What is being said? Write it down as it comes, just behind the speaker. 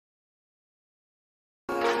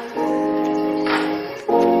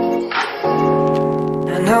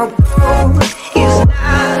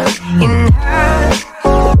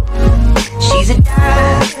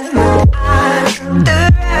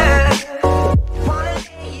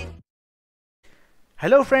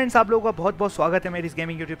Hello friends, आप लोगों का बहुत बहुत स्वागत है मेरे इस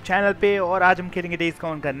गेमिंग यूट्यूब चैनल पे। और आज हम खेलेंगे डेज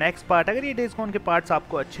गॉन का नेक्स्ट पार्ट। अगर ये डेज गॉन के पार्ट्स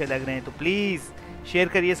आपको अच्छे लग रहे हैं तो प्लीज़ शेयर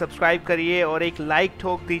करिए, सब्सक्राइब करिए और एक लाइक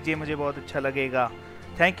ठोक दीजिए, मुझे बहुत अच्छा लगेगा।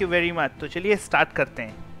 Thank you very much. तो चलिए स्टार्ट करते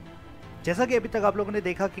हैं। जैसा कि अभी तक आप लोगों ने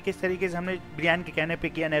देखा कि किस तरीके से हमने ब्रियान के कहने पे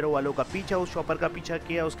किया नैरो वालों का पीछा, उस शॉपर का पीछा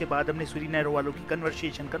किया। उसके बाद हमने सुनी नैरो वालों की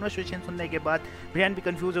कन्वर्सेशन सुनने के बाद ब्रियान भी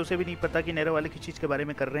कंफ्यूज है, उसे भी नहीं पता कि नैरो वाले किस चीज़ के बारे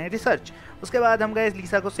में कर रहे हैं रिसर्च। उसके बाद हम गए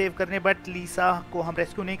लीसा को सेव करने, बट लीसा को हम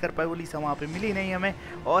रेस्क्यू नहीं कर पाए, वो लीसा वहाँ पे मिली नहीं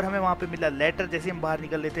हमें। और हमें वहाँ पे मिला लेटर। जैसे हम बाहर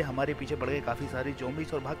निकल लेते हमारे पीछे पड़ गए काफ़ी सारे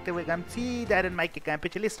ज़ॉम्बीज़ और भागते हुए हम सीधे आयरन माइक के कैंप पे।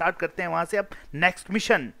 चलिए स्टार्ट करते हैं वहाँ से अब next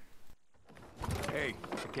mission. Hey,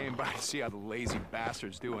 I came by to see how the lazy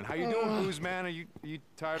bastard's doing. How you doing, Booze Man? Are you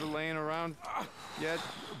tired of laying around yet,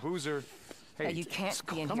 Boozer? Hey, you can't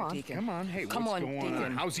be in come here, on, Deacon. come on. Hey, Come what's on, going Deacon.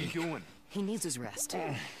 on? How's he doing? He needs his rest.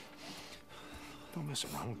 Don't mess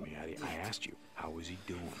around with me, Eddie. I asked you, how is he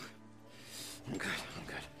doing? I'm good.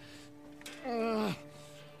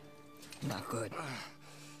 Not good.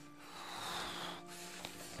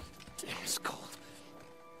 Damn, it's cold.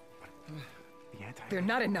 The anti-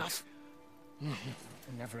 They're not enough.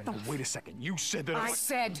 They're never No, enough. wait a second. You said that. I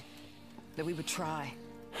said that we would try.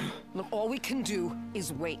 Look, all we can do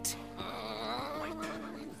is wait.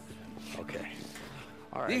 Okay.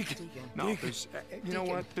 All right. Deacon. No, there's. You know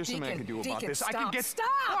what? There's something I can do about Deacon, this. I stop, can get.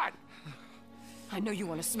 stop! What? I know you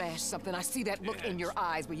want to smash something. I see that look in your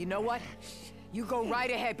eyes, but you know what? You go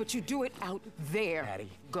right ahead, but you do it out there.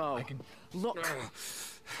 Daddy, go. I can. Look,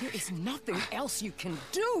 there is nothing else you can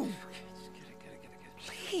do.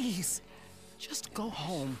 Please, just go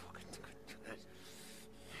home.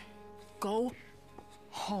 Go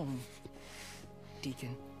home,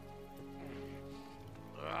 Deacon.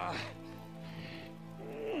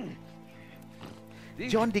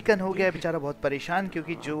 John deacon हो गया है बेचारा बहुत परेशान,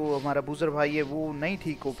 क्योंकि जो हमारा बूजर भाई है वो नहीं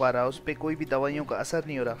ठीक हो पा रहा, उस पर कोई भी दवाइयों का असर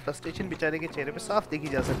नहीं हो रहा। फ्रस्ट्रेशन बेचारे के चेहरे पे साफ देखी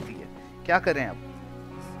जा सकती है। क्या करें अब?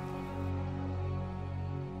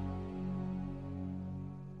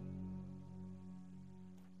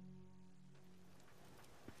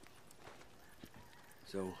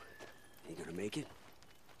 So, he gonna make it?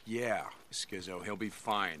 Yeah, Skizzo. He'll be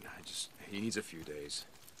fine. He needs a few days.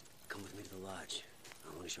 Come with me to the lodge. I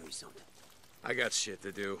want to show you something. I got shit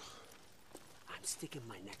to do. I'm sticking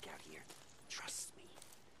my neck out here. Trust me.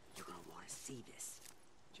 You're gonna want to see this.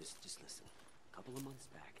 Just listen. A couple of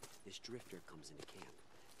months back, this drifter comes into camp,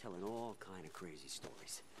 telling all kind of crazy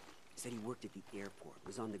stories. Said he worked at the airport,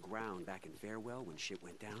 was on the ground back in Farewell when shit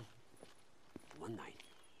went down. One night,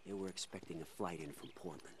 they were expecting a flight in from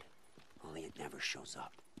Portland, only it never shows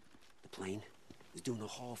up. The plane was doing a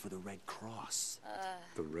haul for the Red Cross.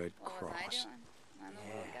 The Red What Cross. was I doing? I'm the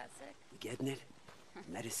one who got sick. You getting it?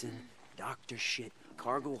 Medicine, doctor shit,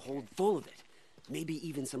 cargo hold full of it. Maybe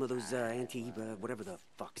even some of those whatever the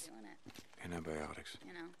fucks. Doing it, Antibiotics.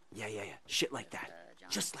 you know. Yeah. Shit like that.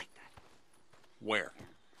 John. Just like that. Where?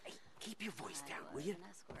 Hey, keep your voice down, I will was you? an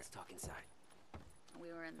escort. Let's talk inside. We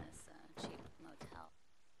were in this cheap motel.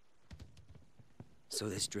 So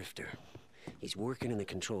this drifter, he's working in the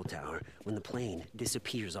control tower when the plane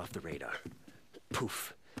disappears off the radar.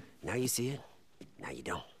 Poof. Now you see it, now you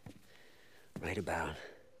don't. Right about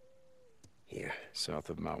here. South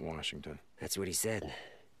of Mount Washington. That's what he said.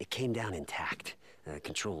 It came down intact. A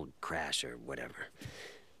controlled crash or whatever.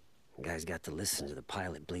 The guy's got to listen to the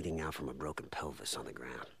pilot bleeding out from a broken pelvis on the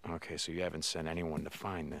ground. Okay, so you haven't sent anyone to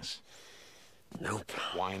find this. Nope.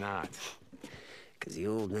 Why not? Because the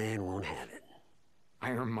old man won't have it.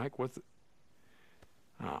 Iron Mike, what the...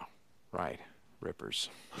 Oh, right. Rippers.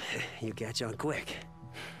 You catch on quick.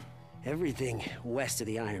 Everything west of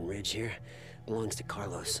the Iron Ridge here belongs to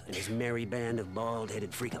Carlos and his merry band of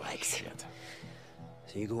bald-headed freakalikes. Shit.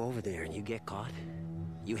 So you go over there and you get caught,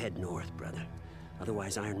 you head north, brother.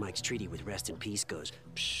 Otherwise, Iron Mike's treaty with rest and peace goes...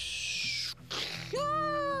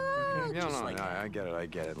 I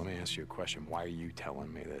get it. Let me ask you a question. Why are you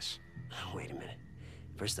telling me this? Wait a minute.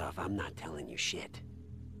 First off, I'm not telling you shit.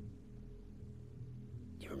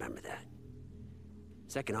 You remember that?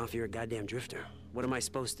 Second off, you're a goddamn drifter. What am I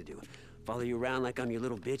supposed to do? Follow you around like I'm your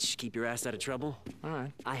little bitch, keep your ass out of trouble? All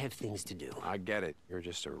right. I have things to do. I get it. You're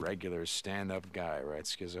just a regular stand-up guy, right,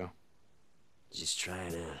 Skizzo? Just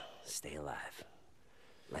trying to stay alive.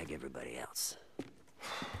 Like everybody else.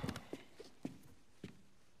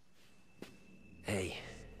 Hey.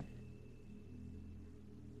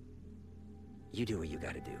 You do what you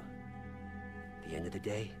gotta do. At the end of the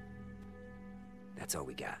day, that's all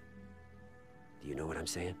we got. Do you know what I'm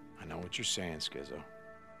saying? I know what you're saying, Skizzo.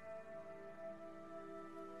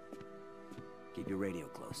 Keep your radio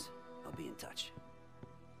close. I'll be in touch.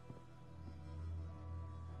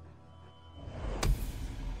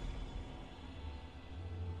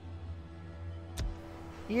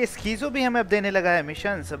 ये स्कीजो भी हमें अब देने लगा है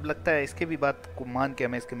mission. अब लगता है इसके भी बात को मान के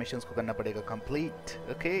हमें इसके मिशंस को करना पड़ेगा कंप्लीट।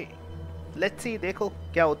 ओके लेट्स सी, देखो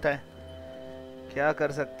क्या होता है, क्या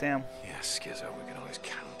कर सकते हैं हम। Yeah, Skizzo, we can always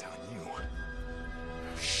count on you. Oh,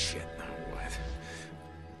 shit, now what?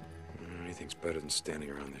 Anything's better than standing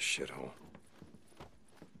around this shithole.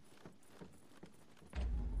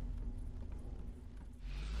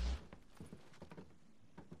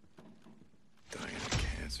 Dying of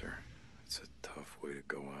cancer. It's a tough way to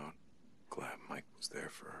go out. Glad Mike was there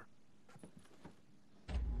for her.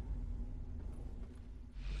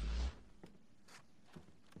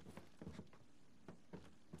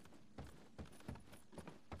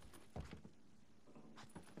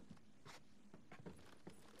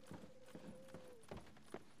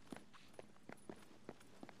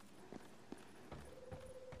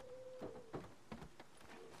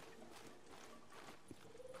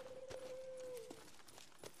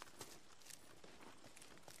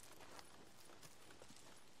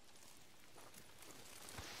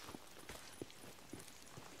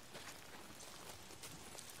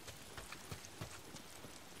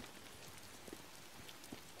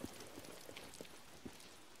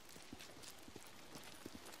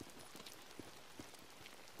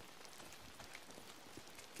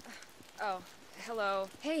 Oh, hello.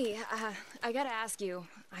 Hey, I gotta ask you.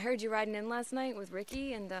 I heard you riding in last night with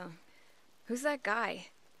Ricky, and, who's that guy?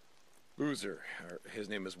 Boozer. His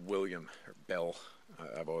name is William, or Bell.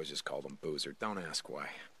 I've always just called him Boozer. Don't ask why.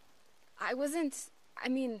 I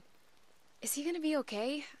mean, is he gonna be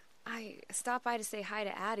okay? I stopped by to say hi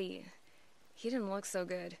to Addie. He didn't look so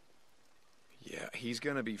good. Yeah, he's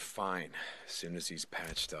gonna be fine as soon as he's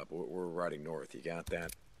patched up. We're riding north, you got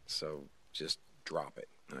that? So just drop it,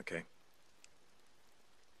 okay?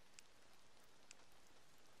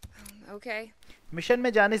 Okay. Mission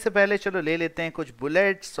में जाने से पहले चलो ले लेते हैं कुछ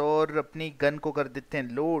bullets और अपनी गन को कर देते हैं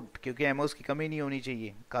लोड, क्योंकि एमोस की कमी नहीं होनी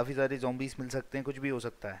चाहिए। काफ़ी सारे ज़ॉम्बीज मिल सकते हैं, कुछ भी हो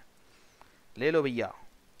सकता है। ले लो भैया,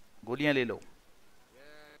 गोलियां ले लो।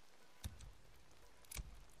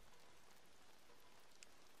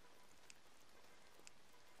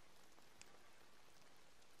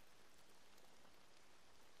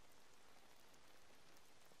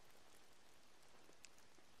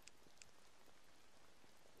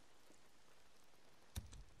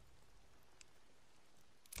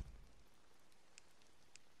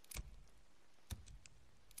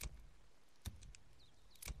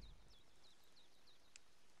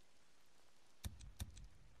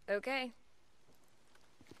 Okay.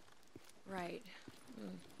 Right.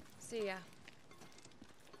 See ya.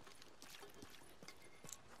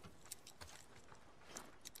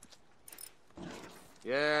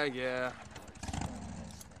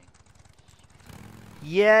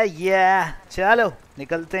 Yeah. चलो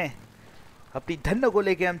निकलते हैं। अपनी धन्नो को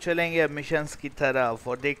लेके हम चलेंगे अब मिशंस की तरफ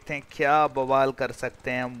और देखते हैं क्या बवाल कर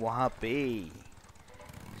सकते हैं हम वहाँ पे।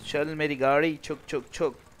 चल मेरी गाड़ी, छुक छुक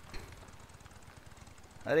छुक।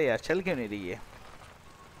 अरे यार चल क्यों नहीं रही है?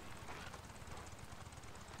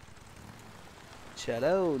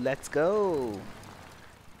 चलो let's go.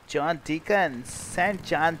 John टीकन, Saint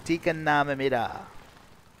John टीकन नाम है मेरा।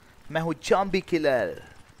 मैं हूँ जॉम्बी किलर।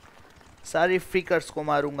 सारे फ्रीकर्स को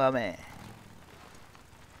मारूंगा मैं,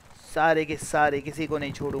 सारे के सारे, किसी को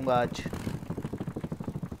नहीं छोड़ूंगा आज।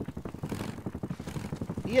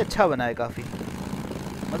 ये अच्छा बना है, काफी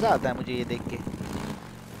मजा आता है मुझे ये देख के।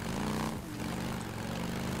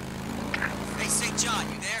 Hey, St. John,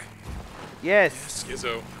 you there? Yes.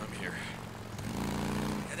 Skizzo, I'm here.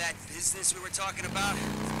 Yeah, that business we were talking about?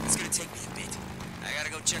 It's gonna take me a bit. I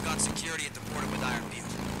gotta go check on security at the border with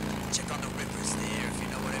Ironfield. Check on the rippers there, if you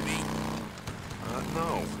know what I mean. No,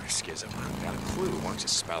 Skizzo, I haven't got a clue. Why don't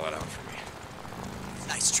you spell it out for me?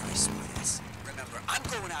 Nice try, smartass. Remember, I'm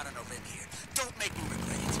going out on a limb here. Don't make me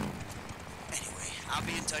regret it. Anyway, I'll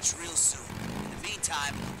be in touch real soon. In the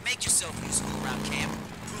meantime, make yourself useful around camp.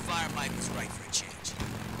 Prove Iron Mike was right for a change.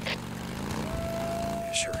 Yeah,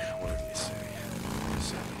 sure. Whatever you say.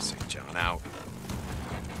 St. John out.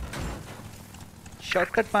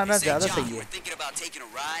 Shortcut मारना St. ज्यादा John, सही you है। were thinking about taking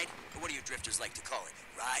a ride? Or what do your drifters like to call it?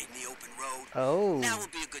 Ride in the open road? Oh. Now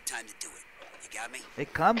would be a good time to do it. You got me?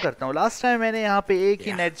 एक काम करता हूँ, last time मैंने यहाँ पे एक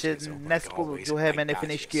ही Yeah, nest को always, जो है I मैंने got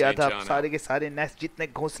फिनिश you. किया St. था। John सारे out. के सारे नेस्ट जितने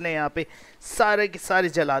घोंसले यहाँ पे सारे के सारे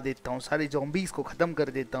जला देता हूँ। सारे ज़ॉम्बीज को ख़त्म कर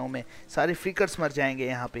देता हूँ मैं। सारे फ्रीकर्स मर जाएंगे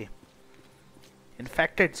यहाँ पे।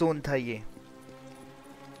 इन्फेक्टेड जोन था ये।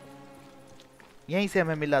 यहीं से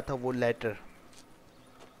हमें मिला था वो लेटर।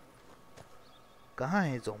 कहाँ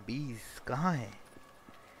है ज़ॉम्बीज, कहाँ है?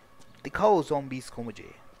 दिखाओ ज़ॉम्बीज को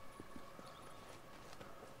मुझे।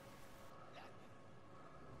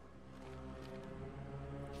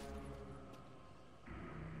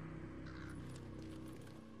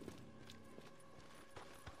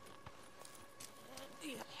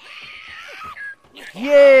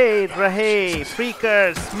 ये रहे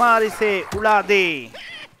फ्रीकर्स, मार इसे, उड़ा दे।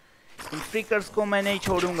 इन फ्रीकर्स को मैं नहीं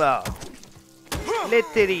छोड़ूंगा। ले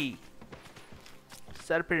तेरी,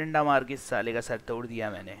 सर पे डंडा मार के इस साले का सर तोड़ दिया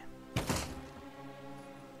मैंने।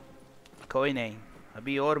 कोई नहीं,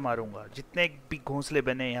 अभी और मारूंगा। जितने भी घोंसले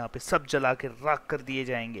बने यहाँ पे सब जला के राख कर दिए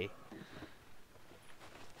जाएंगे।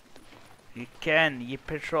 ये कैन, ये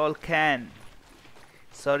petrol can,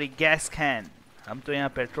 sorry gas can, हम तो यहाँ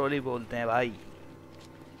पेट्रोल ही बोलते हैं भाई।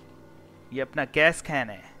 ये अपना गैस कैन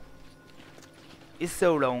है, इससे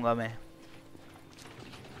उड़ाऊंगा मैं।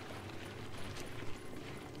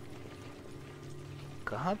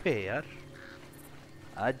 कहाँ पे है यार?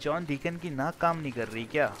 आज जॉन डीकन की नाक काम नहीं कर रही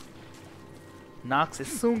क्या? नाक से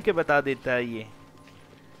सूंघ के बता देता है ये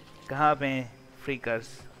कहाँ पे हैं फ्रीकर्स।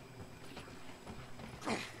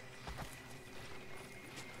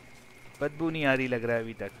 बदबू नहीं आ रही लग रहा है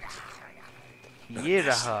अभी तक। ये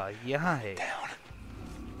रहा, यहाँ है।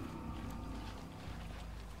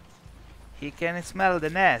 He can smell the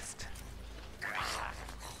nest.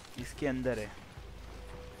 इसके अंदर है।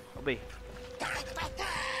 अबे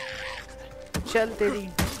चल तेरी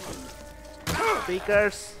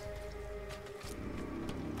फ्रीकर्स।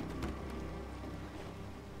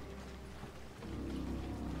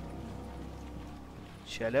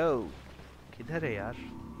 चलो, किधर है यार?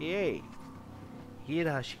 ये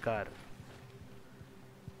रहा शिकार।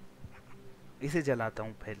 इसे जलाता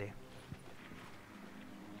हूँ पहले।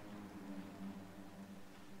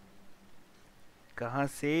 कहाँ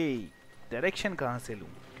से, डायरेक्शन कहाँ से लूँ?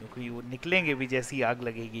 क्योंकि वो निकलेंगे भी जैसी आग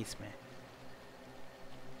लगेगी इसमें।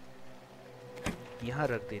 यहाँ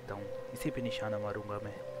रख देता हूँ, इसी पे निशाना मारूंगा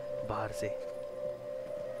मैं बाहर से।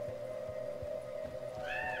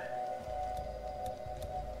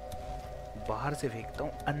 बाहर से फेंकता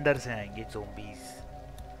हूँ, अंदर से आएंगे ज़ोंबीज़।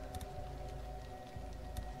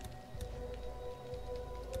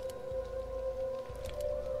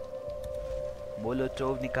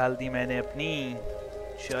 मोलोटोव निकाल दी मैंने अपनी।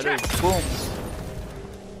 चलो बूम,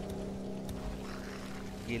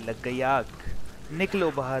 ये लग गई आग। निकलो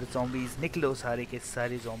बाहर ज़ोंबीज़, निकलो सारे के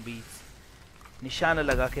सारे ज़ोंबीज़। निशाना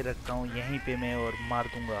लगा के रखता हूँ यहीं पे मैं, और मार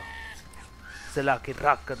दूंगा, जला के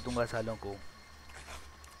राख कर दूंगा सालों को।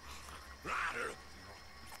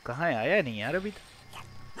 कहाँ है? आया नहीं यार अभी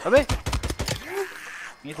तक। अबे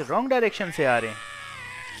ये तो रॉन्ग डायरेक्शन से आ रहे हैं।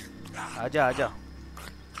 आजा आजा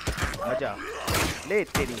आजा, ले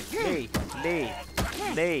तेरी, ले ले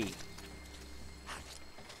ले।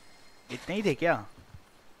 इतने ही थे क्या?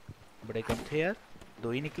 बड़े कम थे यार,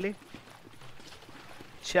 2 ही निकले।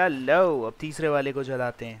 चलो अब तीसरे वाले को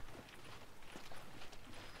जलाते हैं।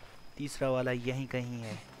 तीसरा वाला यहीं कहीं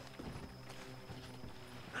है।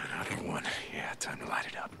 Another one. Yeah, time to light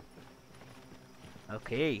it up.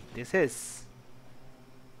 Okay, this is.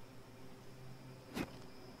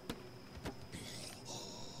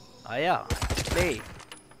 आया, ले।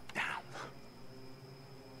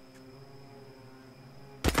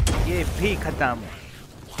 ये भी खत्म,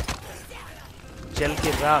 जल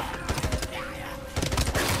के राख।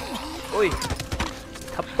 ओए,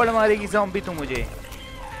 थप्पड़ मारेगी ज़ॉम्बी तू मुझे।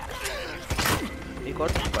 एक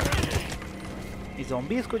और थप्पड़। ये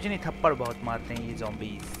ज़ॉम्बीज़ कुछ नहीं, थप्पड़ बहुत मारते हैं ये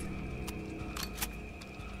ज़ॉम्बीज़।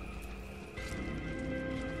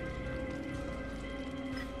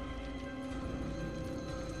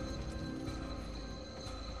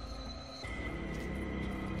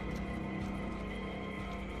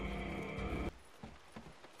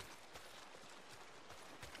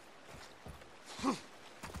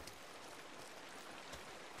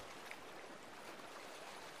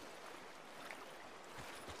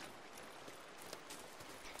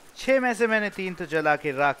 छह में से मैंने 3 तो जला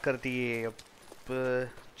के राख कर दिए। अब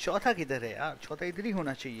चौथा किधर है यार? चौथा इधर ही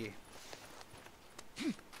होना चाहिए।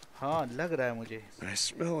 हाँ लग रहा है मुझे। I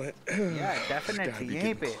smell it. Yeah, definitely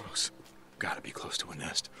यहीं पे। Gotta be close to a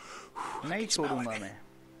nest. नहीं छोड़ूंगा मैं,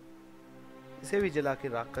 इसे भी जला के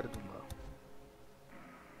राख कर दूंगा।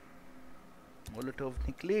 मोलोटोव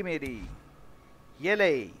निकली मेरी, ये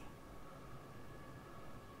ले,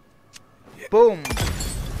 बूम।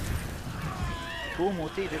 बूम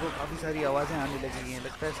होती ही देखो काफी सारी आवाजें आने लगी हैं।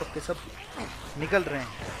 लगता है सबके सब निकल रहे हैं।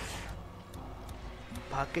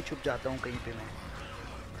 भाग के छुप जाता हूँ कहीं पे मैं।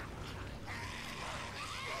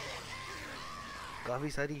 काफी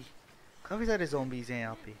सारे ज़ॉम्बीज़ हैं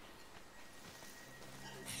यहाँ पे।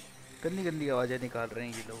 गंदी गंदी आवाजें निकाल रहे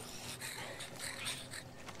हैं ये लोग।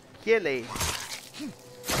 ये ले,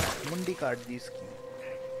 मुंडी काट दी इसकी,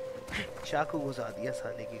 चाकू घुसा दिया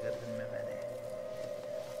साले की गर्दन में मैंने।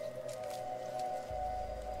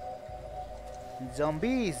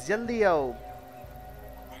 ज़ॉम्बीज़ जल्दी आओ।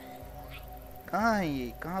 कहाँ हैं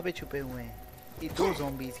ये? कहाँ पे छुपे हुए हैं? ये 2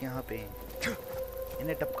 ज़ॉम्बीज यहाँ पे हैं,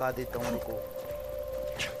 इन्हें टपका देता हूँ उनको।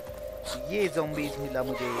 ये ज़ॉम्बीज मिला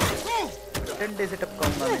मुझे, डंडे से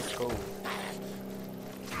टपकाऊंगा मैं इसको।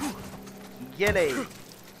 ये ले,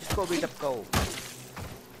 इसको भी टपकाओ,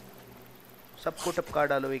 सबको टपका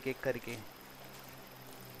डालो एक एक करके।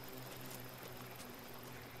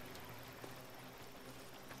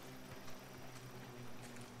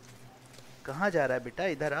 कहाँ जा रहा है बेटा,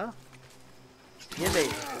 इधर आ। ये ले,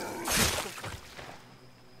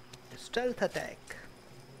 स्टेल्थ अटैक।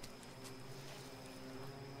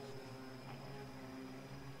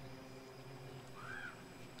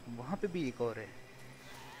 वहां पे भी एक और है।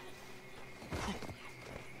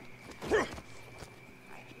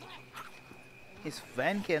 इस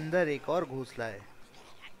वैन के अंदर एक और घोंसला है,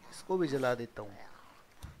 इसको भी जला देता हूँ।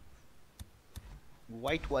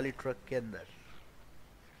 वाइट वाली ट्रक के अंदर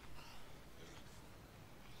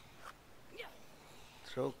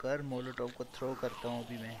थ्रो कर, मोलोटोव को थ्रो करता हूँ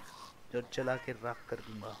अभी मैं, जो चला के राख कर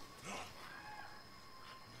दूंगा।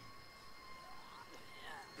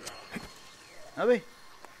 अबे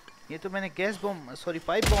ये तो मैंने gas bomb, sorry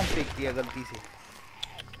pipe bomb फेंक दिया गलती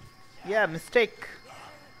से। या मिस्टेक,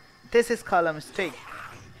 दिस इज खाला मिस्टेक।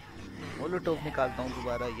 मोलोटोव निकालता हूँ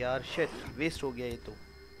दोबारा। यार शिट, वेस्ट हो गया ये तो।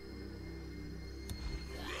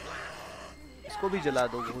 इसको भी जला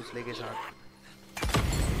दो घोंसले के साथ।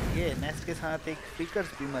 ये नेस्ट के साथ एक फ्रीकर्स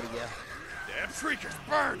भी मर गया।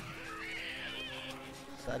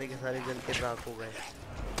 सारे के सारे जल के राख हो गए।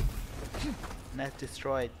 Nest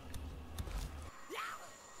destroyed.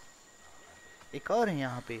 एक और है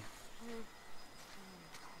यहाँ पे।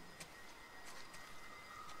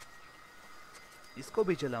 इसको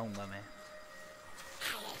भी जलाऊंगा मैं।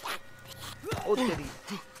 ओ तेरी,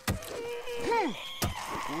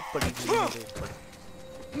 कूद पड़ी थी मेरे ऊपर।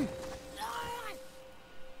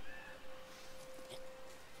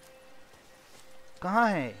 कहाँ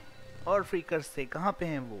है और फ्रीकर्स से, कहाँ पे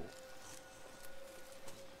हैं वो?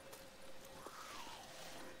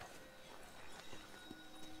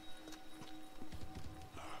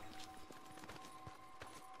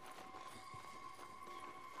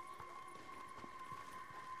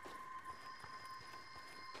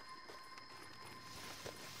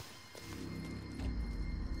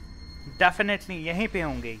 डेफिनेटली यहीं पे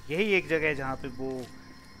होंगे। यही एक जगह है जहाँ पे वो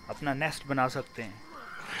अपना नेस्ट बना सकते हैं।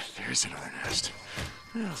 There's another nest.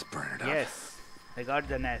 Let's burn it up. Yes, I got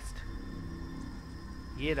the nest.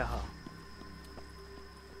 ये रहा।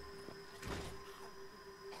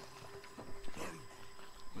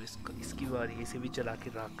 इसकी बारी, इसे भी जला के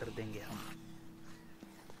राख कर देंगे हम।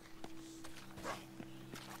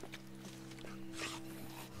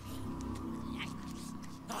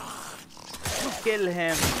 Kill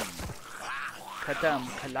him. खत्म,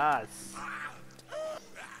 खलास।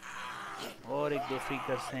 और एक दो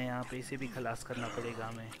फ्रीकर्स हैं यहाँ पे, इसे भी खलास करना पड़ेगा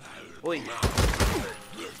हमें। ओए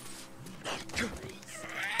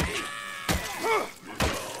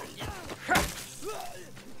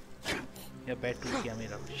या बैट टूट गया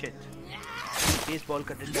मेरा। शिट, बेसबॉल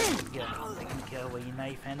का डंडा टूट गया, लेकिन क्या वही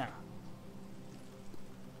नाइफ है ना।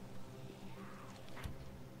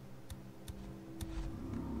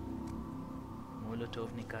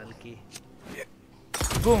 मोलोटोव निकाल के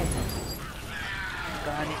बूम,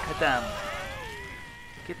 कहानी खत्म।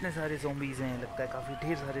 कितने सारे ज़ॉम्बीज़ हैं, लगता है काफ़ी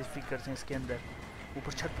ढेर सारे फ्रीकर्स हैं इसके अंदर।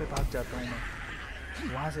 ऊपर छत पे भाग जाता हूँ मैं,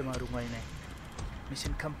 वहाँ से मारूंगा इन्हें।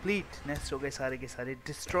 Mission complete. नेस्ट हो गए सारे के सारे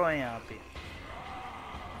डिस्ट्रॉय यहाँ पे।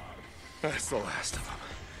 That's the last of them.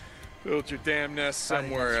 Build your damn nest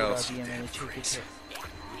somewhere else.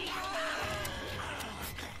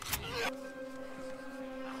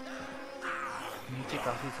 नीचे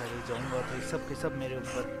काफ़ी सारे जाऊंगा तो सब के सब मेरे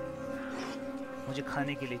ऊपर मुझे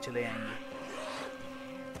खाने के लिए चले आएंगे।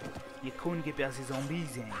 ये खून के प्यासे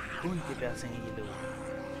ज़ॉम्बीज़ हैं, खून के प्यासे हैं ये लोग।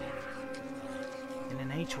 इन्हें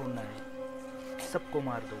नहीं छोड़ना है, सबको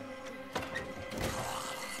मार दो।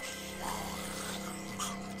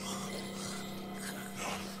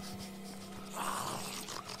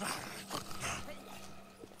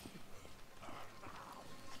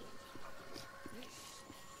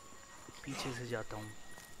 पीछे से जाता हूँ,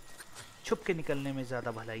 छुप के निकलने में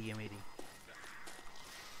ज़्यादा भलाई है मेरी।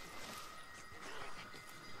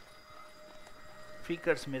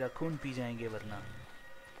 फ्रीकर्स मेरा खून पी जाएंगे वरना।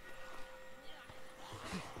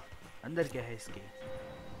 अंदर क्या है इसके?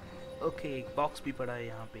 ओके, एक बॉक्स भी पड़ा है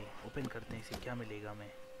यहाँ पे। ओपन करते हैं इसे, क्या मिलेगा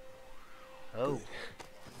हमें? ओह,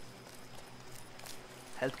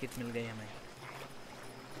 हेल्थ किट मिल गई हमें।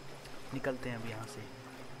 निकलते हैं अब यहाँ से।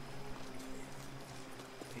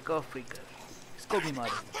 एक और फ्रीकर, इसको भी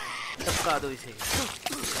मारो, टपका दो इसे।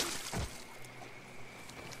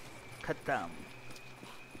 खत्म।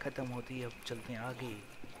 खत्म होती है, अब चलते हैं आगे।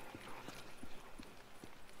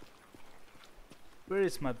 Where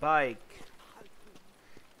is my bike?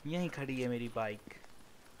 यहीं खड़ी है मेरी बाइक।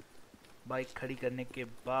 बाइक खड़ी करने के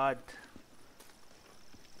बाद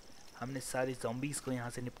हमने सारे ज़ॉम्बीज को यहाँ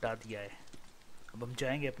से निपटा दिया है। अब हम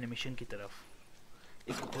जाएंगे अपने मिशन की तरफ।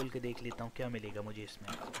 इसको खोल के देख लेता हूँ क्या मिलेगा मुझे इसमें।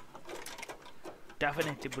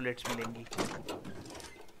 डेफिनेटली बुलेट्स मिलेंगी।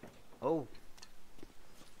 ओह,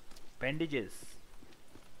 बैंडेजेस।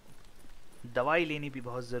 दवाई लेनी भी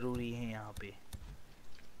बहुत ज़रूरी है यहाँ पे।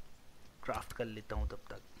 क्राफ्ट कर लेता हूँ तब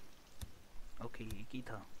तक। ओके, ये की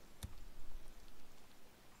था।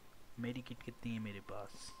 मेरी किट कितनी है मेरे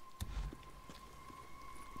पास?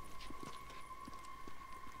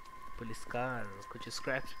 पुलिस कार, कुछ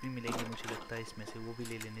स्क्रैप्स भी मिलेंगे मुझे लगता है इसमें से, वो भी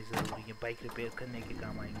ले लेने ज़रूरी है। बाइक रिपेयर करने के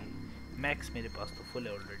काम आएंगे। मैक्स मेरे पास तो फुल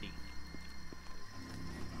है ऑलरेडी।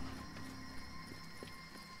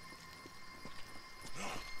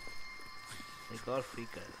 एक और फ्री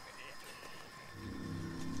कर।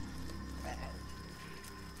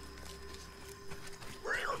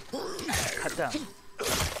 खत्म।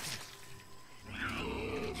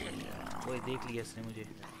 कोई देख लिया इसने मुझे।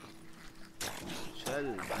 चल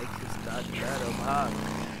बाइक से स्टार्ट कर और भाग।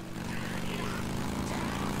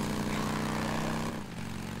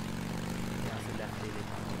 यहाँ से लेफ्ट ले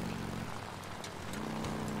लेता हूँ।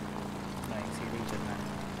 नहीं, सीधे ही चलना है।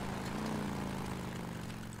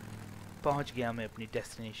 पहुँच गया मैं अपनी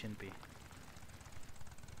डेस्टिनेशन पे।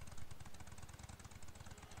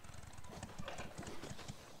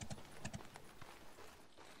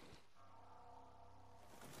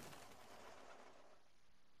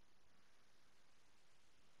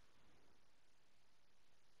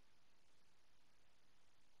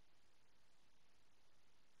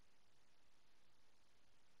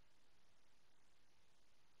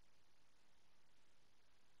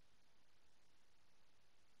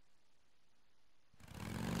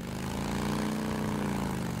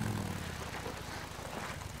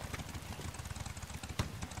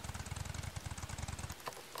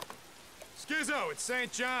 Skizzo, it's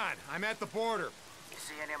St. John. I'm at the border. You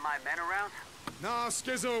see any of my men around? No,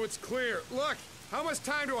 Skizzo, it's clear. Look, how much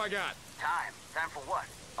time do I got? Time? Time for what?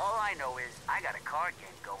 All I know is I got a card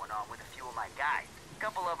game going on with a few of my guys. A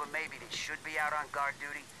couple of them maybe they should be out on guard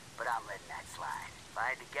duty, but I'm letting that slide. If I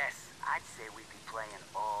had to guess, I'd say we'd be playing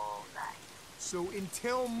all night. So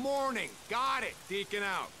until morning. Got it. Deacon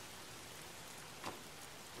out.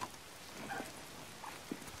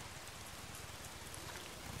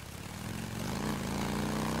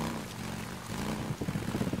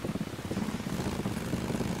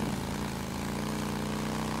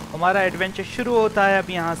 हमारा adventure शुरू होता है अब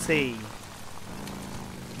यहाँ से।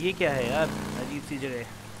 ये क्या है यार, अजीब सी जगह।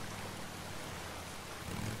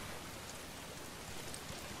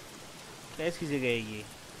 कैसी जगह है ये?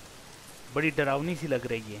 बड़ी डरावनी सी लग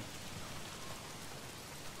रही है।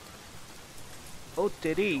 ओ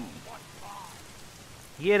तेरी,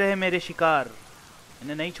 ये रहे मेरे शिकार।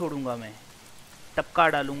 इन्हें नहीं छोड़ूंगा मैं, टपका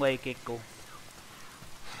डालूंगा एक एक को।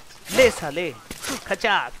 ले साले,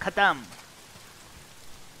 खचा, खत्म,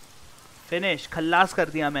 फिनिश, खल्लास कर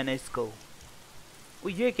दिया मैंने इसको। ओ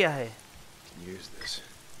ये क्या है?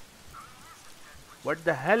 What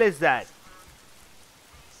the hell is that?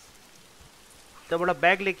 तो बड़ा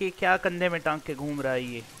बैग लेके क्या कंधे में टांग के घूम रहा है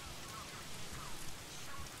ये?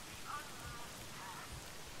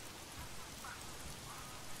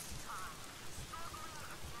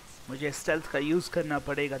 मुझे स्टेल्थ का यूज करना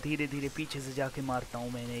पड़ेगा। धीरे धीरे पीछे से जाके मारता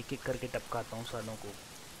हूँ मैं, एक एक करके टपकाता हूँ सालों को।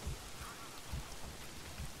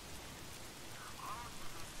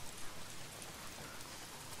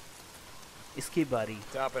 इसकी बारी।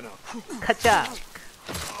 खचा,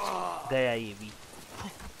 गया ये भी।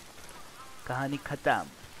 कहानी खत्म।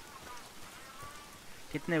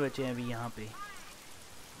 कितने बचे हैं अभी यहाँ पे?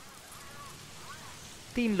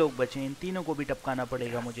 3 लोग बचे हैं। इन तीनों को भी टपकाना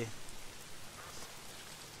पड़ेगा मुझे।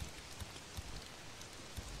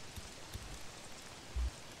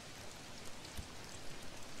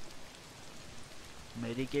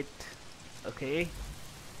 मेरी किट, ओके।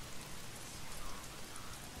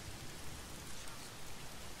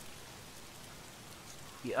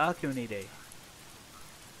 ये आ क्यों नहीं रहे?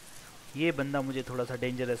 ये बंदा मुझे थोड़ा सा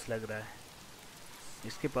डेंजरस लग रहा है।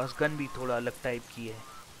 इसके पास गन भी थोड़ा अलग टाइप की है।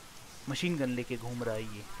 मशीन गन लेके घूम रहा है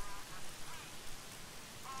ये।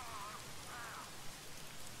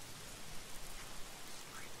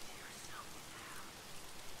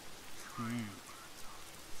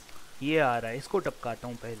 ये आ रहा है, इसको टपकाता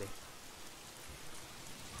हूँ पहले।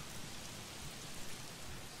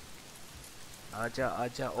 आजा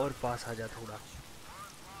आजा, और पास आजा थोड़ा।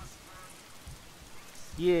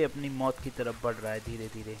 ये अपनी मौत की तरफ बढ़ रहा है धीरे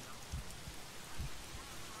धीरे।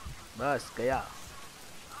 बस गया,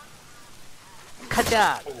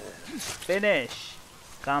 खचाक, फिनिश।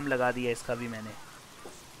 काम लगा दिया इसका भी मैंने।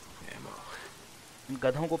 इन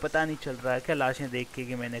गधों को पता नहीं चल रहा है क्या लाशें देख के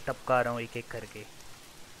कि मैंने टपका रहा हूँ एक एक करके।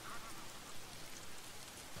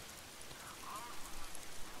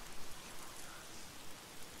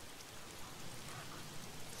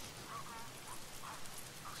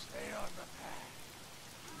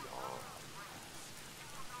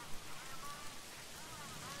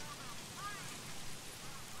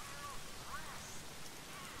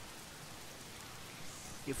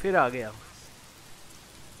 ये फिर आ गया।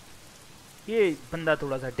 ये बंदा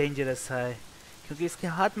थोड़ा सा डेंजरस सा है क्योंकि इसके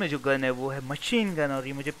हाथ में जो गन है वो है मशीन गन, और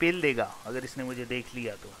ये मुझे पेल देगा अगर इसने मुझे देख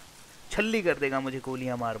लिया तो। छल्ली कर देगा मुझे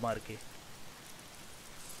गोलियां मार मार के।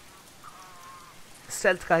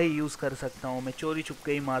 स्टेल्थ का ही यूज कर सकता हूँ मैं, चोरी छुप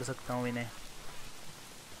के ही मार सकता हूँ इन्हें।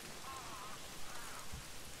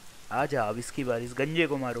 आजा, अब इसकी बारी। इस गंजे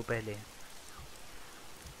को मारो पहले।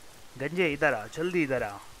 गंजे इधर आ, जल्दी इधर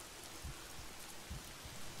आ।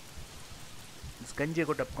 इस गंजे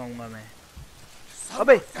को टपकाऊंगा मैं।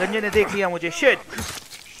 अबे गंजे ने देख लिया मुझे। Shit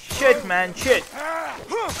shit man shit.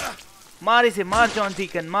 मार इसे, मार जॉन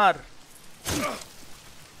डीकन मार।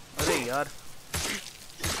 अरे यार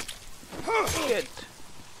शिट,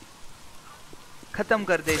 खत्म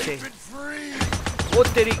कर दे इसे। वो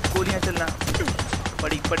तेरी गोलियां चलना।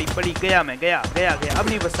 पड़ी पड़ी पड़ी, गया मैं, गया गया गया। अब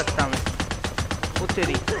नहीं बच सकता मैं। वो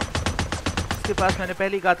तेरी, इसके पास मैंने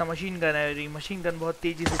पहले ही कहा था मशीन गन है। मशीन गन बहुत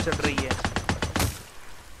तेजी से चल रही है,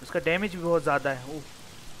 उसका डैमेज भी बहुत ज़्यादा है। ओह,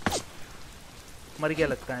 मर गया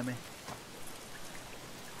लगता है मैं।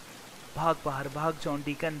 भाग बाहर, भाग जॉन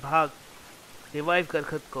डीकन भाग। रिवाइव कर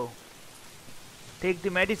खुद को। Take the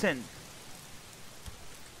medicine.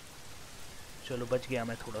 चलो बच गया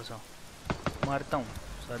मैं थोड़ा सा। मारता हूँ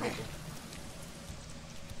साले को।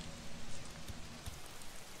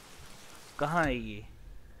 कहाँ है ये?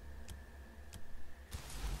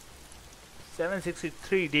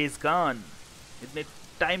 763 डेज गॉन। इतने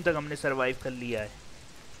टाइम तक हमने सरवाइव कर लिया है।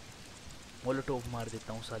 मोलोटोव मार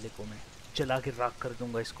देता हूँ साले को मैं, जला के राख कर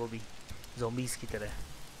दूंगा इसको भी, ज़ॉम्बीज़ की तरह।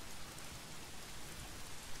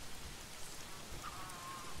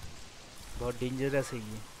 बहुत डेंजरस है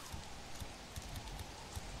ये।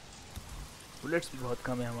 बुलेट्स भी बहुत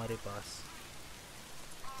कम है हमारे पास।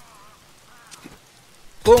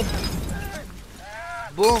 बूम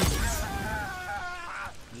बूम,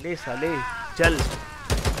 ले साले चल।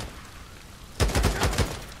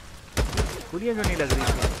 गोलियां क्यों नहीं लग रही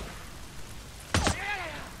थी?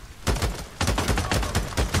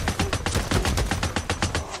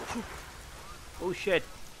 ओह शिट,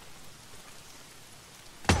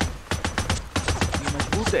 ये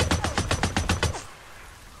मजबूत है,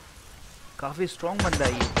 काफी स्ट्रॉन्ग बंदा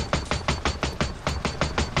है ये।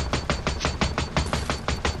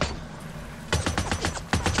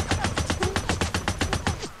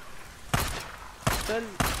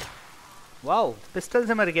 वाओ, पिस्टल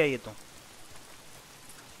से मर गया ये तो।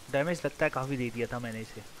 डैमेज लगता है काफी दे दिया था मैंने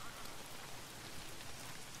इसे।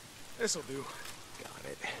 This'll do. Got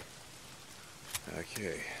it.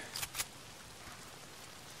 Okay.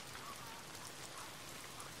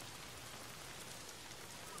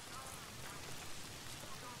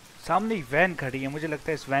 सामने एक वैन खड़ी है, मुझे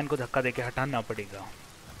लगता है इस वैन को धक्का देके हटाना पड़ेगा।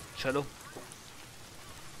 चलो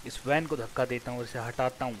इस वैन को धक्का देता हूँ और इसे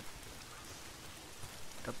हटाता हूँ।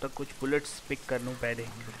 तब तक कुछ बुलेट्स पिक कर लूँ पहले,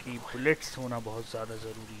 क्योंकि बुलेट्स होना बहुत ज़्यादा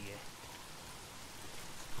ज़रूरी है।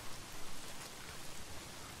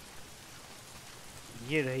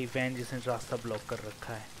 ये रही वैन जिसने रास्ता ब्लॉक कर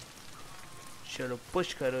रखा है। चलो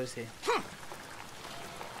पुश करो इसे।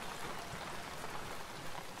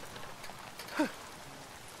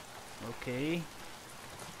 ओके,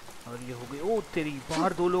 और ये हो गई। ओ तेरी,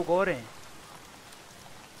 बाहर दो लोग और हैं।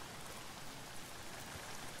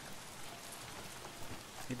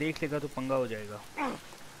 ये देख लेगा तो पंगा हो जाएगा।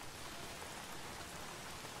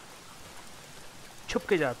 छुप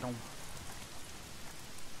के जाता हूँ।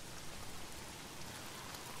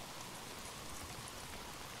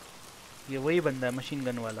 ये वही बंदा है मशीन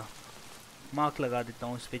गन वाला। मार्क लगा देता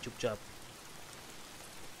हूँ इस पे चुपचाप।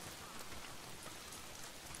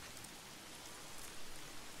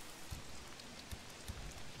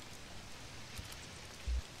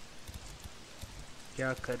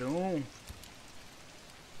 क्या करूं?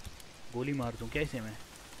 गोली मार दूं क्या इसे मैं?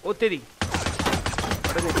 ओ तेरी,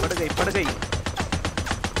 पड़ गई पड़ गई पड़ गई।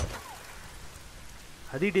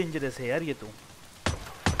 हद ही डेंजरस है यार ये तो।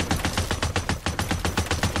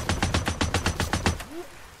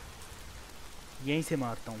 यहीं से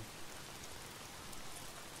मारता हूं।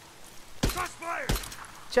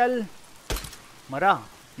 चल। मरा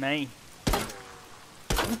नहीं,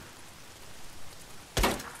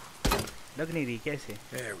 लग नहीं रही कैसे।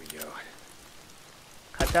 There we go.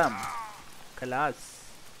 खत्म, खलास।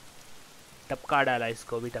 टपका डाला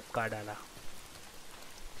इसको भी, टपका डाला।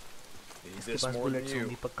 Need इसके this pass more than bullets you.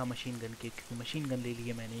 होंगी पक्का मशीन गन की, क्योंकि मशीन गन ले ली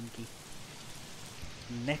है मैंने इनकी।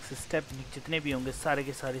 नेक्स्ट स्टेप जितने भी होंगे सारे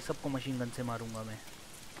के सारे सबको मशीन गन से मारूंगा मैं।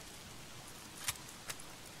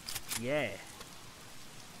 ये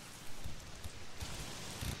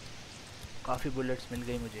काफ़ी बुलेट्स मिल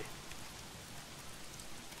गई मुझे।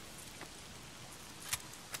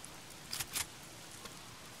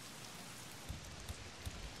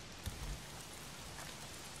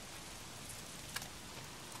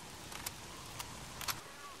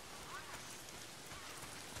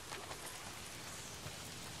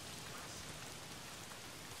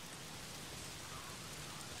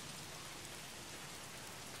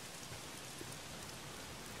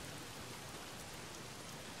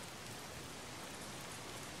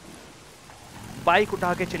 बाइक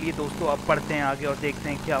उठा के चलिए दोस्तों, अब पढ़ते हैं आगे और देखते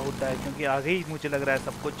हैं क्या होता है, क्योंकि आगे ही मुझे लग रहा है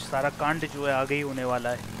सब कुछ, सारा कांड जो है आगे ही होने वाला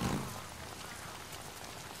है।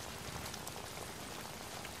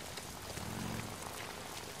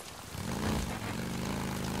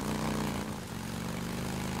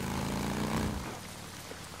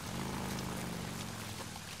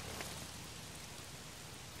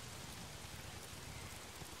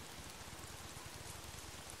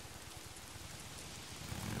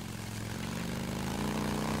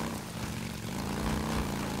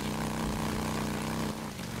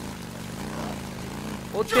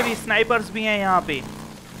 उससे भी स्नाइपर्स भी हैं यहाँ पे,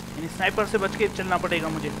 इन स्नाइपर से बच के चलना पड़ेगा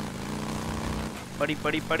मुझे। पड़ी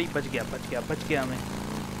पड़ी पड़ी, बच गया बच गया बच गया मैं।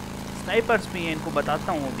 स्नाइपर्स भी हैं, इनको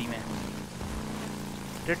बताता हूँ अभी मैं,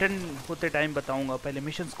 रिटर्न होते टाइम बताऊँगा। पहले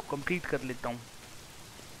मिशंस को कंप्लीट कर लेता हूँ,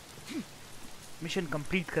 मिशन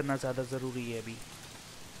कंप्लीट करना ज़्यादा ज़रूरी है अभी।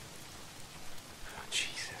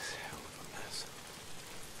 Jesus, hell of a mess.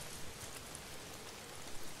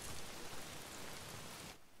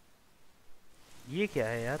 ये क्या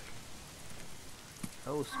है यार?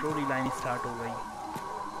 ओह, स्टोरी लाइन स्टार्ट हो गई।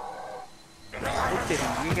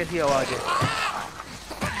 ये कैसी आवाज है?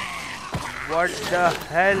 What the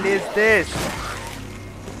hell is this?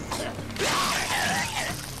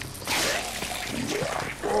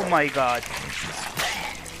 Oh my God!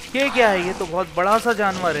 ये क्या है? ये तो बहुत बड़ा सा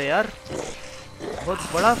जानवर है यार, बहुत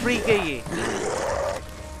बड़ा फ्रीक है ये।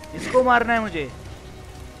 इसको मारना है मुझे।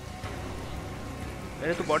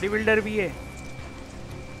 मेरे तो बॉडी बिल्डर भी है।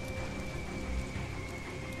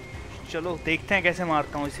 चलो देखते हैं कैसे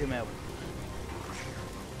मारता हूँ इसे मैं अब।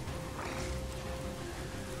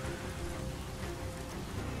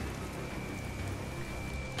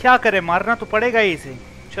 क्या करें, मारना तो पड़ेगा ही इसे।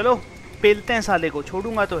 चलो पेलते हैं साले को,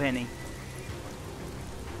 छोड़ूंगा तो है नहीं।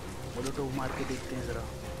 बोलो तो मार के देखते हैं जरा।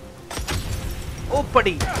 ओ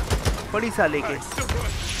पड़ी पड़ी साले के।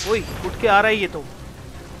 ओए उठ के आ रहा है ये तो।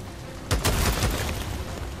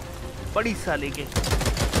 पड़ी साले के,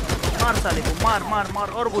 मार साले को, मार मार मार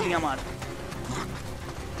और गोलियां मार।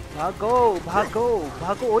 भागो भागो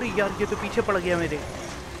भागो। और यार ये तो पीछे पड़ गया मेरे।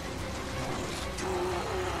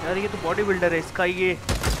 यार ये तो बॉडी बिल्डर है, इसका ये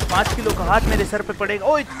 5 किलो का हाथ मेरे सर पे पड़ेगा।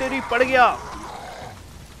 ओए तेरी, पड़ गया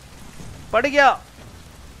पड़ गया।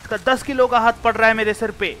 इसका 10 किलो का हाथ पड़ रहा है मेरे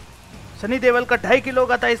सर पे। सनी देओल का 2.5 किलो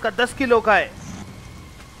का था, इसका 10 किलो का है।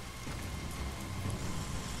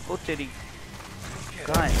 ओ तेरी,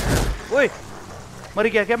 कहाँ है? ओए मर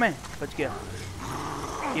गया क्या मैं? बच गया।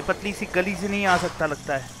 ये पतली सी गली से नहीं आ सकता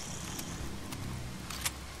लगता है।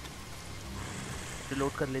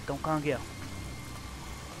 रिलोड कर लेता हूँ। कहाँ गया?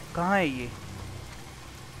 कहाँ है ये?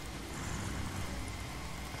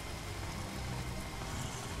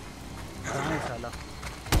 कहाँ है साला?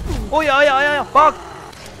 ओए आया आया आया, भाग।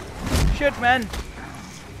 शिट मैन,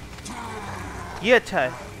 ये अच्छा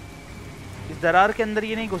है, इस दरार के अंदर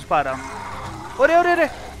ये नहीं घुस पा रहा। अरे अरे अरे,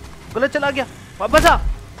 गलत चला गया, वापस आ।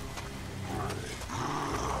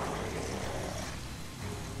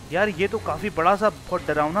 यार ये तो काफी बड़ा सा, बहुत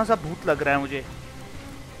डरावना सा भूत लग रहा है मुझे।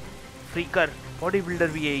 फ्रीकर बॉडी बिल्डर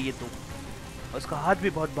भी है ये तो, और उसका हाथ भी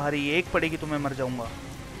बहुत भारी है। एक पड़ेगी तो मैं मर जाऊंगा।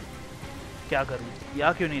 क्या करूं?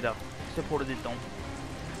 या क्यों नहीं रहा, इसे फोड़ देता हूँ।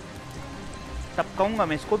 टपकाऊंगा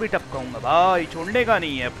मैं इसको भी, टपकाऊंगा भाई, छोड़ने का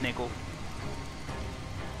नहीं है अपने को।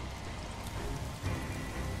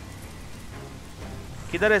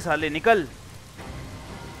 किधर है साले? निकल।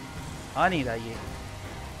 आ नहीं रहा ये,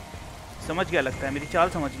 समझ गया लगता है, मेरी चाल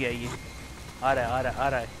समझ गया ये। आ रहा है आ रहा है आ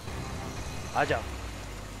रहा है, आ जा।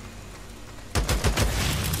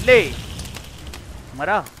 ले,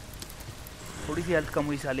 मरा। थोड़ी सी हेल्थ कम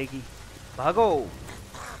हुई साले की। भागो।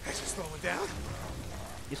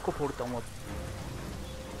 इसको फोड़ता हूँ अब।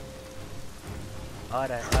 आ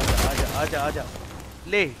रहा है, आजा आजा आजा आजा,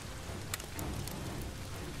 ले।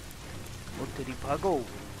 और तेरी भागो,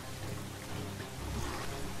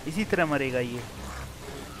 इसी तरह मरेगा ये।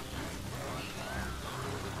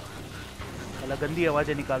 साला गंदी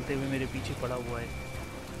आवाजें निकालते हुए मेरे पीछे पड़ा हुआ है।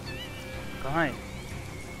 कहाँ है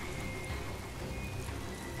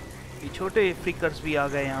ये? छोटे फ्रीकर्स भी आ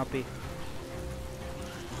गए यहाँ पे।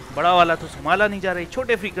 बड़ा वाला तो संभाला नहीं जा रही,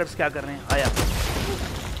 छोटे फ्रीकर्स क्या कर रहे हैं? आया,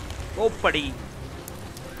 ओ पड़ी,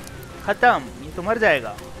 खत्म। ये तो मर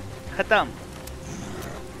जाएगा, खत्म।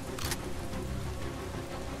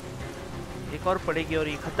 एक और पड़ेगी और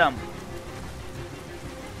ये खत्म।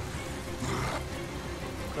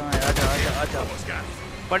 कहाँ है? आजा आजा आजा,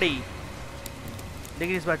 पड़ी।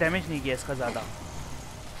 लेकिन इस बार डैमेज नहीं किया इसका ज्यादा।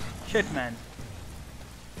 शिट मैन,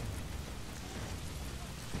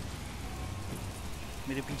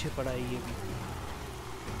 मेरे पीछे पड़ा है ये भी।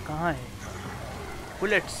 कहाँ है?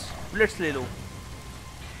 बुलेट्स, बुलेट्स ले लो।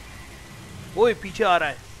 ओए पीछे आ रहा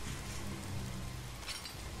है,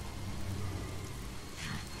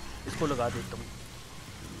 इसको लगा देता हूँ।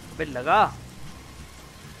 अबे लगा।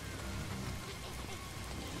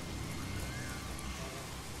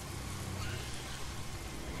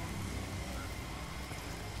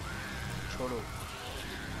 छोड़ो,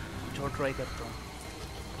 कुछ और ट्राई करता हूँ।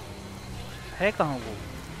 है कहाँ वो?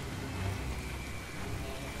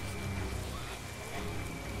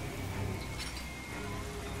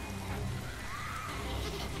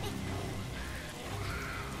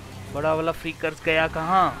 बड़ा वाला फ्रीकर्स गया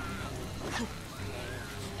कहाँ?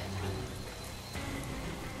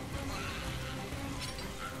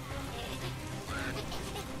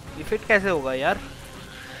 ये फिट कैसे होगा यार?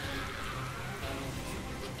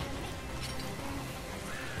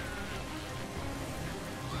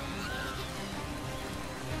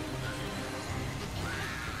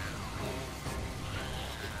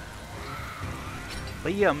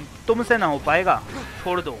 भैया तुमसे ना हो पाएगा,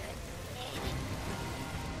 छोड़ दो।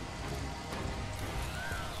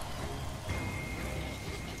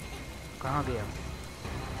 कहाँ गया?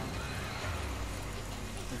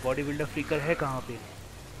 बॉडी बिल्डर फ्रीकर है कहाँ पे?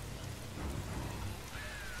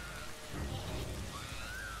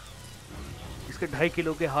 इसके 2.5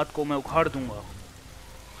 किलो के हाथ को मैं उखाड़ दूंगा।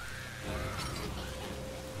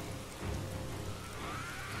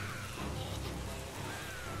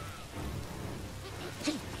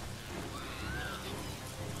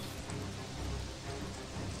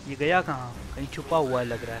 ये गया कहाँ? कहीं छुपा हुआ है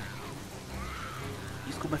लग रहा है।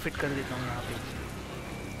 इसको मैं फिट कर देता हूँ यहाँ पे।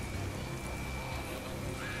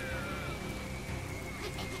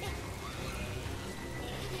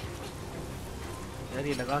 यार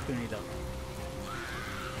ये लगा क्यों नहीं लगा?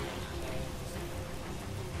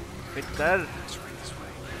 फिट कर।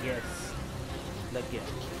 यस, लग गया।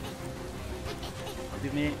 अभी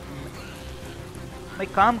मैं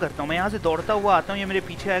एक काम करता हूँ, मैं यहाँ से दौड़ता हुआ आता हूँ, ये मेरे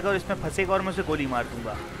पीछे आएगा और इसमें फंसेगा और मैं उसे गोली मार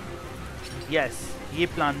दूंगा। यस, ये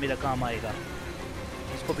प्लान मेरा काम आएगा।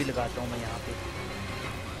 इसको भी लगाता हूँ मैं यहाँ पे।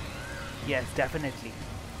 Yes, definitely.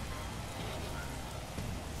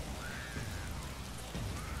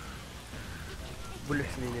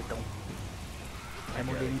 बुलेट्स ले लेता हूँ,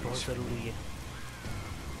 एमो लेनी बहुत ज़रूरी है।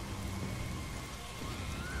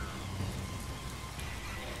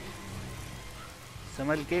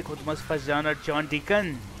 संभल के, खुद मत फंस जाना जॉन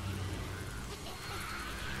डिकन।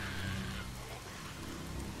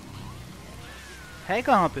 है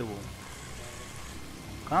कहाँ पे वो?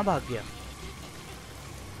 कहाँ भाग गया?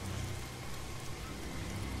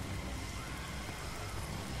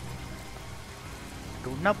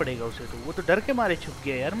 ढूंढना पड़ेगा उसे। तो वो तो डर के मारे छुप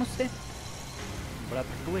गया यार मुझसे। बड़ा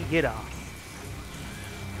पिट्टू है। ये रहा।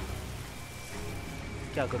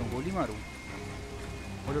 क्या करूं? गोली मारूं?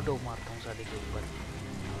 मोलोटोव मारता हूँ साले के ऊपर।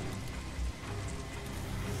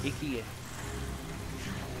 एक ही है।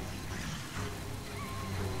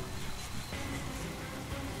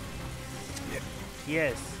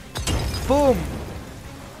 यस, बूम,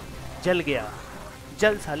 जल गया।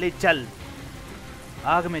 जल साले जल,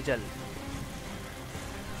 आग में जल।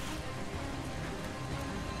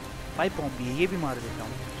 पाइप बॉम्ब भी है, ये भी मार देता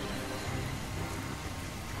हूँ।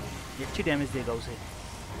 ये अच्छी डैमेज देगा उसे।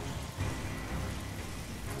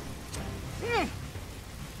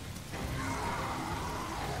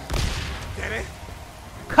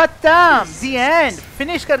 खत्म, दी एंड।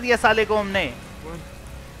 फिनिश कर दिया साले को हमने,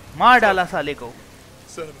 मार डाला साले को।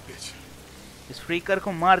 इस फ्रीकर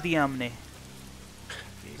को मार दिया हमने।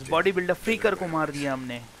 इस बॉडी बिल्डर फ्रीकर को मार दिया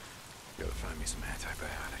हमने।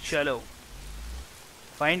 चलो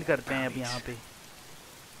फाइंड करते हैं अब यहाँ पे।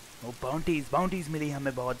 वो बाउंटीज मिली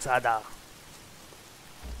हमें बहुत ज्यादा।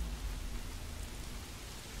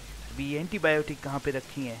 अभी एंटीबायोटिक कहाँ पे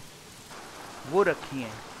रखी हैं? वो रखी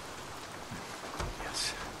हैं।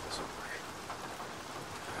 Yes, this will work.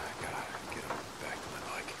 I gotta get him back to my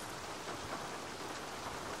bike.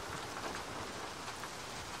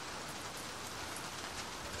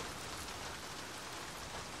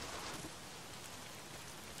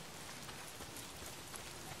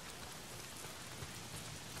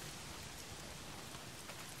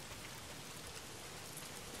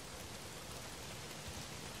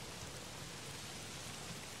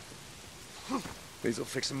 These will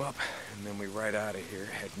fix him up, and then we ride out of here,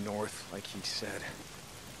 head north, like he said.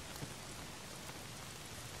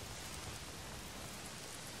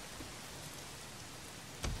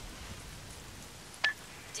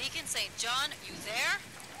 Deacon St. John, you there?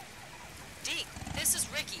 Deke, this is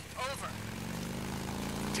Ricky. Over.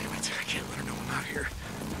 Damn it, I can't let her know I'm out here.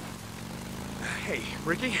 Hey,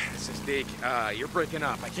 Ricky, this is Deke. You're breaking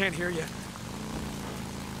up. I can't hear you.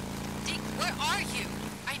 Deke, where are you?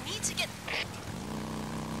 I need to get...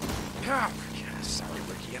 Oh, yeah, sorry,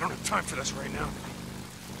 Ricky. I don't have time for this right now.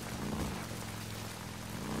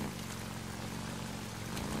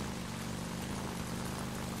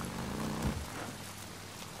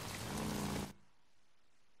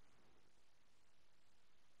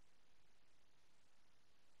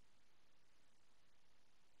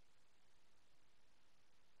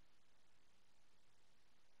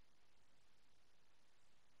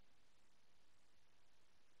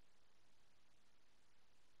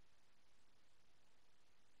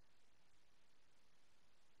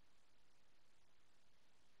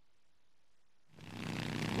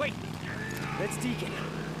 Wait! That's Deacon.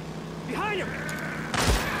 Behind him!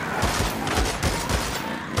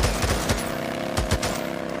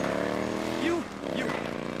 You!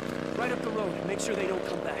 Right up the road. Make sure they don't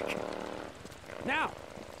come back. Now!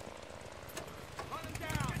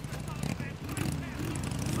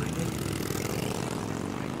 Find it?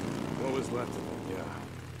 What was left of it, yeah.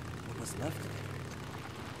 What was left of it?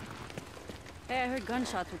 Hey, I heard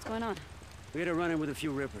gunshots. What's going on? We had a run-in with a few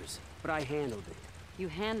rippers, but I handled it. You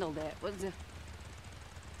handled it. What's it?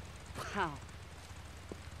 How?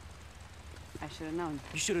 I should have known.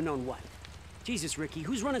 You should have known what? Jesus, Ricky,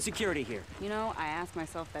 who's running security here? You know, I ask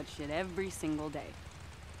myself that shit every single day.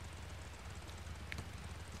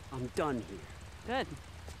 I'm done here. Good.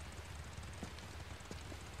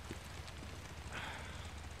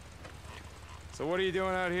 So what are you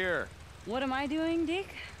doing out here? What am I doing,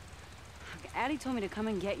 Deke? Addie told me to come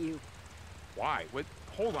and get you. Why? What?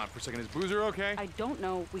 Hold on for a second. Is Boozer okay? I don't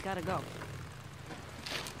know. We gotta go.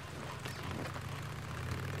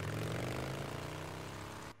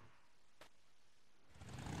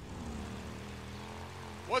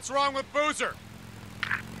 What's wrong with Boozer?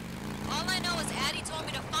 All I know is Addie told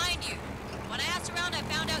me to find you. When I asked around, I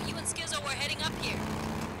found out you and Skizzo were heading up here.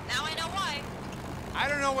 Now I know why. I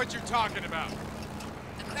don't know what you're talking about.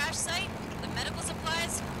 The crash site, the medical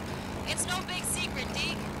supplies, it's no big secret,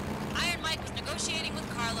 Deke. Iron Mike was negotiating with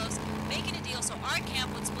Carlos, making a deal so our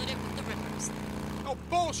camp would split it with the Rippers. Oh,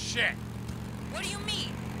 bullshit! What do you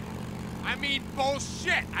mean? I mean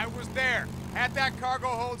bullshit! I was there. Had that cargo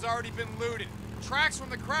hold's already been looted. Tracks from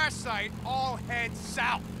the crash site all head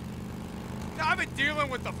south. Now, I've been dealing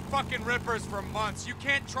with the fucking Rippers for months. You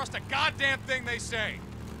can't trust a goddamn thing they say.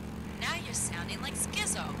 Now you're sounding like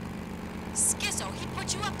Skizzo. Skizzo, he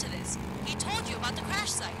put you up to this. He told you about the crash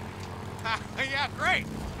site. Yeah, great.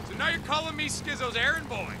 So now you're calling me Skizzo's errand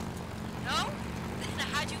boy. No? Then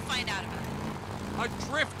how'd you find out about it? A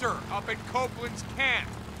drifter up at Copeland's camp.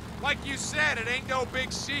 Like you said, it ain't no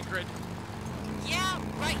big secret. Yeah,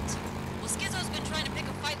 right. Well, Skizzo's been trying to pick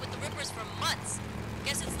a fight with the Rippers for months.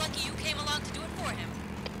 Guess it's lucky you came along to do it for him.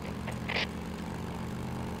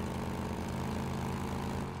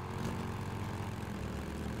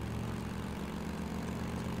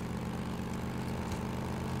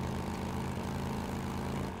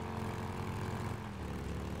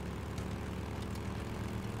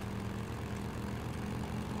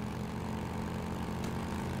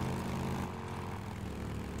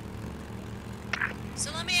 So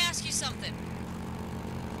let me ask you something.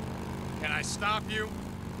 Can I stop you?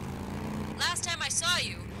 Last time I saw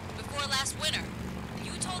you, before last winter,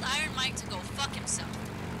 you told Iron Mike to go fuck himself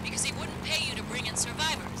because he wouldn't pay you to bring in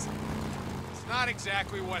survivors. It's not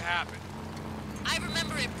exactly what happened. I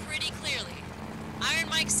remember it pretty clearly. Iron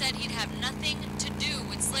Mike said he'd have nothing to do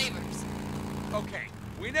with slavers. Okay,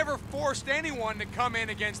 we never forced anyone to come in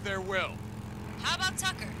against their will. How about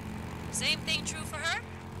Tucker? Same thing true for her?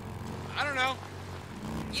 I don't know.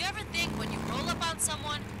 You ever think when you roll up on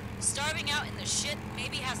someone, starving out in the shit,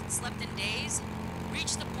 maybe hasn't slept in days,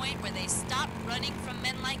 reach the point where they stop running from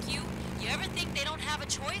men like you You ever think they don't have a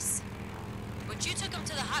choice? But you took them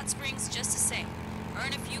to the hot springs just to say,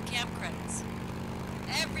 earn a few camp credits.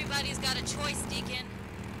 Everybody's got a choice, Deacon.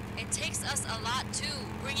 It takes us a lot too,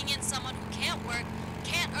 bringing in someone who can't work,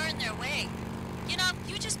 can't earn their way. You know,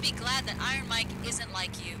 you just be glad that Iron Mike isn't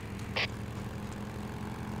like you.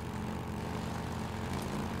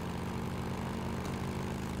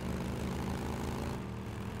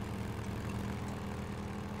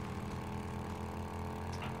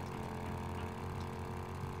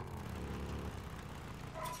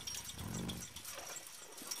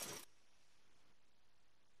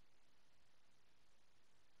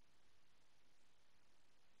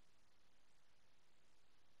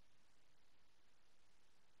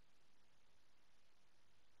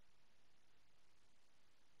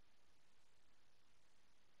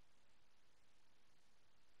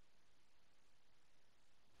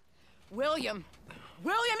 William!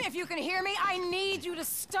 William, if you can hear me, I need you to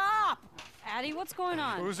stop! Addie, what's going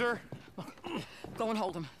on? Boozer? Go and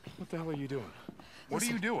hold him. What the hell are you doing? What are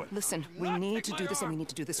you doing? Listen, we need to do this, and we need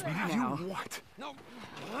to do this right now. You what? No.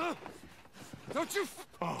 Don't you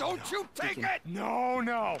take Deacon. it! No.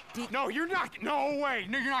 No, you're not. No way.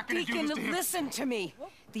 No, you're not going to do Deacon, this to him. listen to me.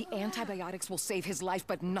 The antibiotics will save his life,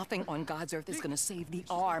 but nothing on God's earth is going to save the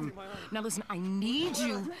arm. Now listen, I need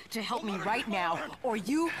you to help me right now, or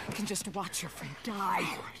you can just watch your friend die.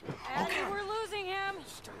 Addie, we're losing him.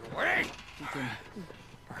 Wait. Deacon.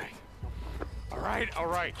 All right.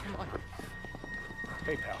 Come on.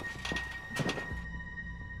 Hey, pal.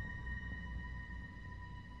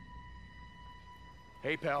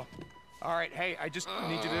 Hey, pal. All right, hey, I just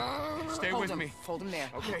need you to stay Hold with him. me. Hold him there.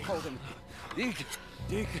 Okay. Hold him. Deacon.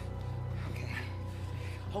 Okay.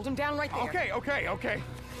 Hold him down right there. Okay. Oh,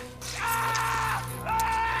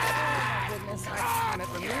 goodness, damn it,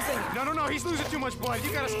 we're losing. No, he's losing too much blood.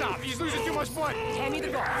 You gotta stop. He's losing too much blood. Hand me the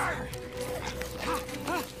ball.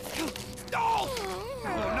 No.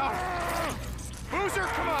 Boozer,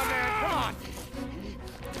 come on, man. Come on.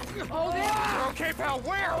 Hold him. You're okay, pal.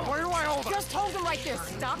 Where do I hold him? Just hold him right there.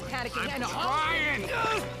 Stop panicking and Ryan!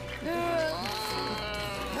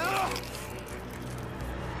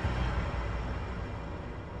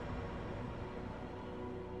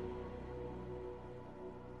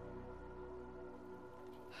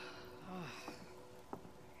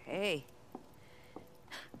 Hey,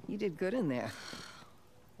 you did good in there.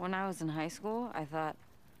 When I was in high school, I thought,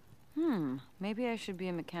 maybe I should be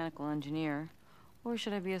a mechanical engineer, or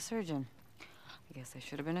should I be a surgeon? I guess I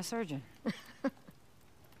should have been a surgeon.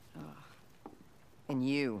 And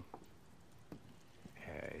you.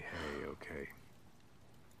 Hey, okay.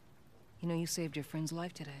 You know, you saved your friend's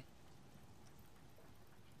life today.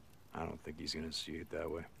 I don't think he's gonna see it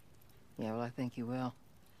that way. Yeah, well, I think you will.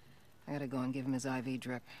 I gotta go and give him his IV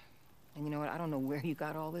drip. And you know what? I don't know where you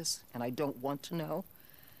got all this, and I don't want to know.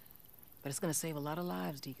 But it's gonna save a lot of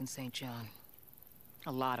lives, Deacon St. John.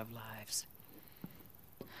 A lot of lives.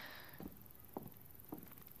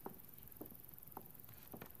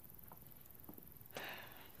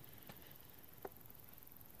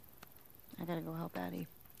 I gotta go help Addie.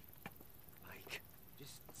 Mike,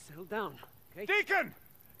 just settle down, okay? Deacon!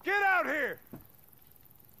 Get out here!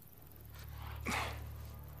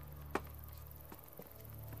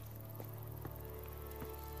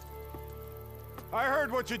 I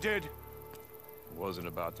heard what you did. I wasn't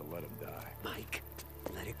about to let him die. Mike,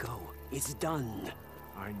 let it go. It's done.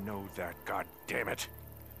 I know that, god damn it.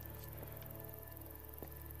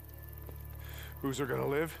 Boozer gonna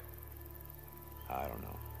live? I don't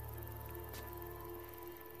know.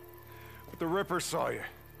 But the Ripper saw you.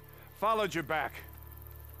 Followed you back.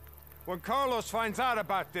 When Carlos finds out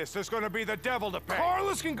about this, there's gonna be the devil to pay.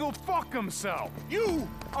 Carlos can go fuck himself! You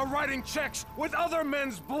are writing checks with other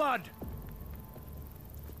men's blood!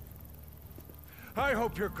 I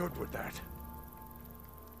hope you're good with that.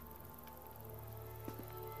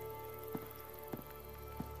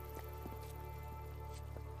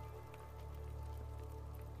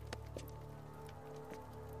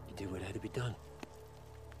 You did what had to be done.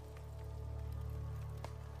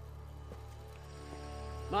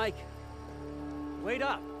 Mike, wait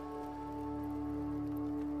up.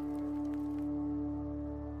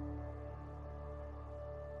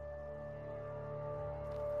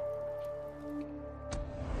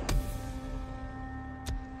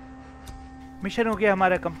 Mission हो गया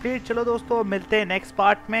हमारा complete. चलो दोस्तों, मिलते हैं next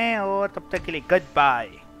part में, और तब तक के लिए गुड बाय।